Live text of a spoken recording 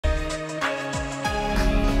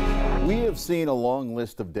have seen a long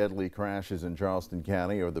list of deadly crashes in Charleston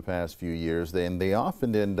County over the past few years, and they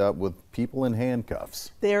often end up with people in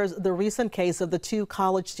handcuffs. There's the recent case of the two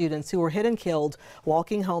college students who were hit and killed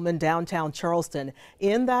walking home in downtown Charleston.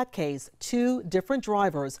 In that case, two different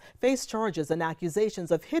drivers faced charges and accusations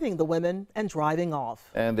of hitting the women and driving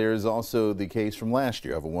off. And there's also the case from last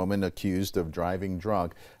year of a woman accused of driving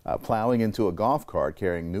drunk, plowing into a golf cart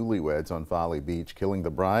carrying newlyweds on Folly Beach, killing the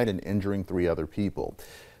bride and injuring 3 other people.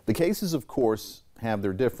 The cases, of course, have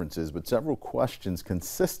their differences, but several questions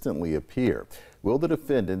consistently appear. Will the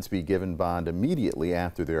defendants be given bond immediately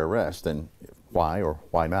after their arrest, and why or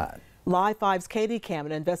why not? Live 5's Katie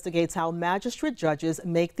Cameron investigates how magistrate judges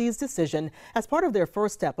make these decisions as part of their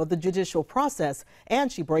first step of the judicial process,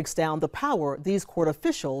 and she breaks down the power these court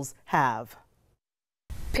officials have.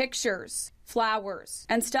 Pictures, flowers,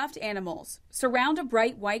 and stuffed animals surround a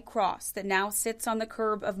bright white cross that now sits on the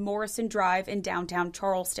curb of Morrison Drive in downtown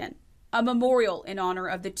Charleston. A memorial in honor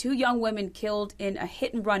of the 2 young women killed in a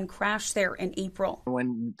hit-and-run crash there in April.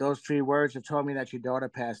 When those 3 words have told me that your daughter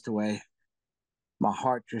passed away, my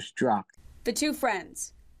heart just dropped. The 2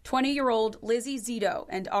 friends, 20-year-old Lizzie Zito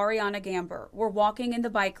and Ariana Gamber, were walking in the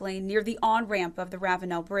bike lane near the on-ramp of the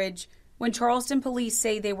Ravenel Bridge when Charleston police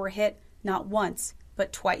say they were hit not once,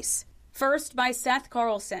 but twice. First by Seth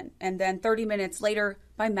Carlson, and then 30 minutes later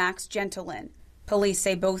by Max Gentilin. Police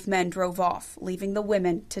say both men drove off, leaving the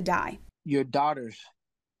women to die. Your daughters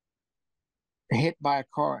hit by a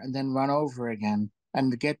car and then run over again,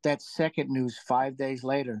 and to get that second news 5 days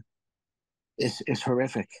later is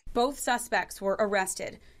horrific. Both suspects were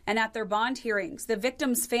arrested, and at their bond hearings, the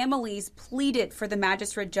victims' families pleaded for the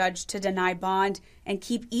magistrate judge to deny bond and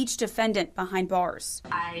keep each defendant behind bars.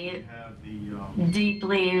 I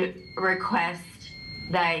deeply request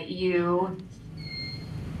that you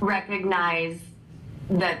recognize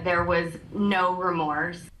that there was no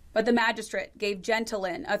remorse. But the magistrate gave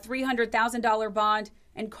Gentilin a $300,000 bond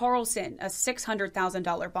and Carlson a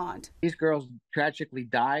 $600,000 bond. These girls tragically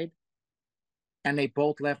died, and they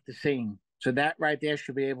both left the scene. So that right there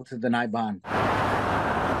should be able to deny bond.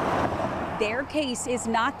 Their case is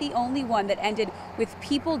not the only one that ended with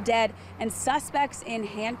people dead and suspects in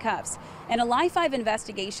handcuffs. And a Live 5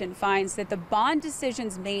 investigation finds that the bond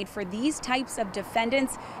decisions made for these types of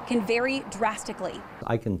defendants can vary drastically.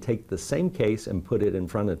 I can take the same case and put it in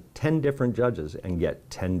front of 10 different judges and get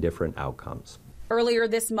 10 different outcomes. Earlier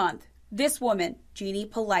this month, this woman, Jeannie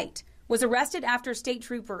Polite, was arrested after state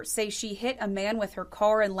troopers say she hit a man with her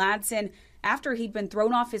car in Ladson after he'd been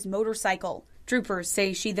thrown off his motorcycle. Troopers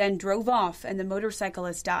say she then drove off and the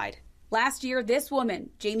motorcyclist died. Last year, this woman,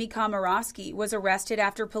 Jamie Komorowski, was arrested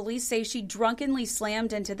after police say she drunkenly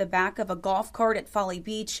slammed into the back of a golf cart at Folly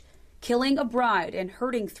Beach, killing a bride and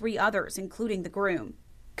hurting 3 others, including the groom.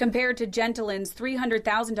 Compared to Gentilin's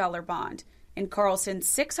 $300,000 bond and Carlson's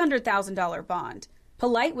 $600,000 bond,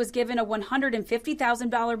 Polite was given a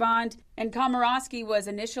 $150,000 bond, and Komorowski was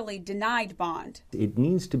initially denied bond. It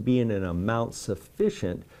needs to be in an amount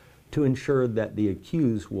sufficient to ensure that the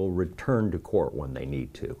accused will return to court when they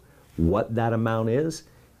need to. What that amount is,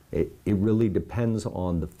 it really depends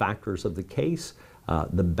on the factors of the case,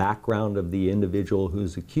 the background of the individual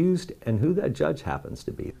who's accused, and who that judge happens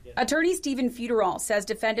to be. Attorney Stephen Feuderall says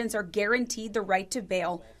defendants are guaranteed the right to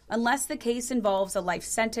bail unless the case involves a life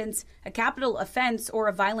sentence, a capital offense, or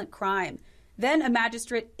a violent crime. Then a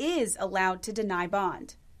magistrate is allowed to deny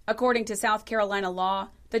bond. According to South Carolina law,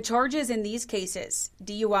 the charges in these cases,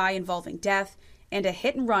 DUI involving death and a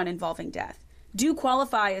hit and run involving death, do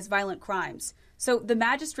qualify as violent crimes. So the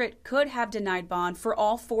magistrate could have denied bond for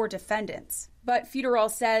all 4 defendants. But Feuderall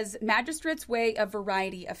says magistrates weigh a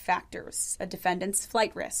variety of factors, a defendant's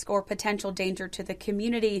flight risk or potential danger to the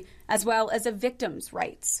community, as well as a victim's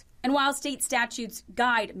rights. And while state statutes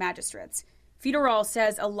guide magistrates, Feuderall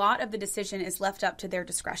says a lot of the decision is left up to their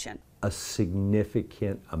discretion. A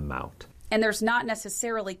significant amount. And there's not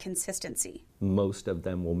necessarily consistency. Most of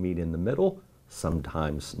them will meet in the middle,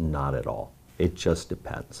 sometimes not at all. It just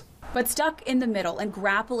depends. But stuck in the middle and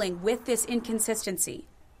grappling with this inconsistency,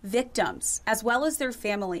 victims, as well as their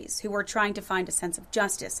families who are trying to find a sense of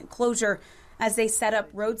justice and closure as they set up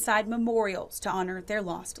roadside memorials to honor their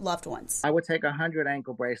lost loved ones. I would take 100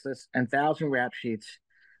 ankle bracelets and 1,000 rap sheets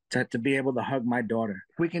to be able to hug my daughter.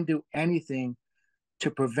 We can do anything to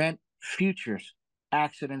prevent future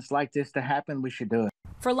accidents like this to happen. We should do it.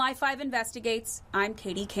 For Live 5 Investigates, I'm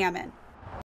Katie Cameron.